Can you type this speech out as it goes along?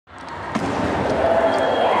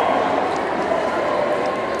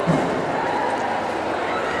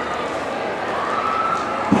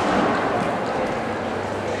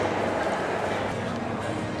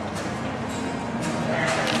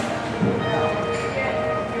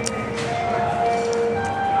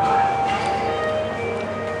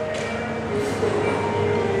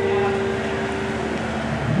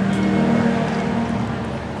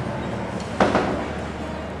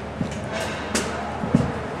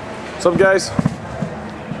What's up, guys?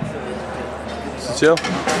 Is it chill?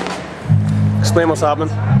 Explain what's happening.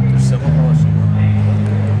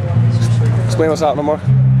 Explain what's happening, Mark.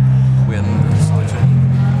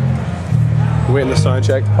 We're waiting the sound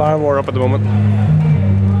check. Paramore up at the moment.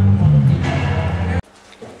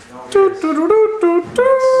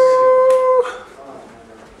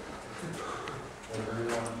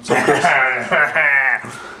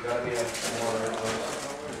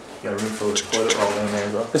 Got a room full of toilet roll down there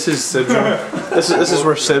as well. This is Sib's room. This is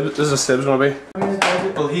where Sib's gonna be.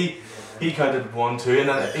 Well, he counted 1, 2, and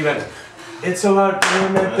then he went, "It's so hard to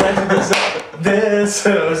remember this."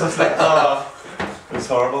 And it was just like, oh, it was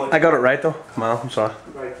horrible. I got it right though. Come on, I'm sorry.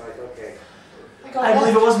 Right, okay. I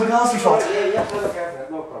believe it was McAllister's fault. Yeah,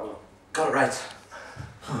 no problem. Got it right.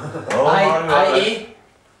 I.E.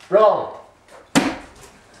 wrong.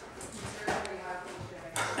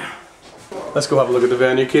 Let's go have a look at the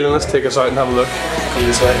venue. Keelan, let's take us out and have a look. Come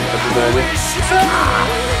this way at the venue.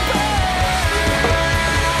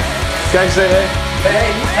 Guys, say hey.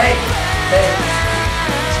 Hey.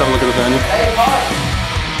 Let's have a look at the venue. Hey, boy.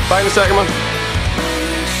 Bye in a second, man.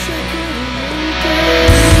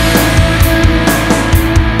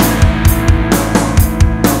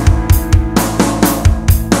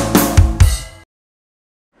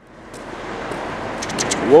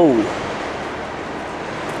 Whoa.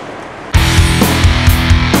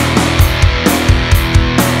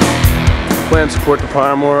 Play and support the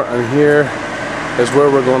Paramore, and here is where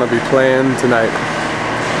we're going to be playing tonight.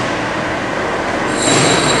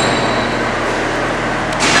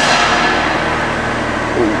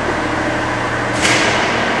 Ooh.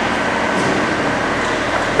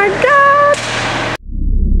 My God!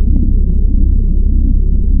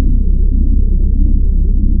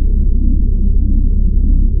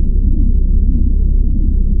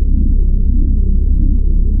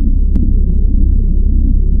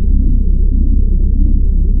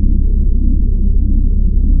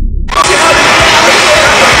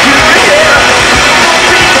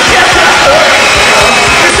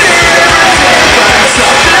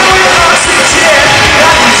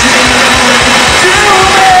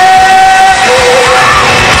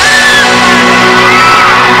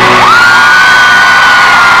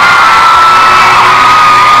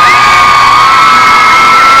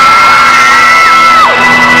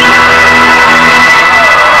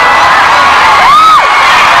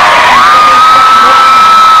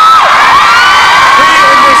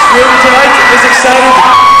 Tonight is excited.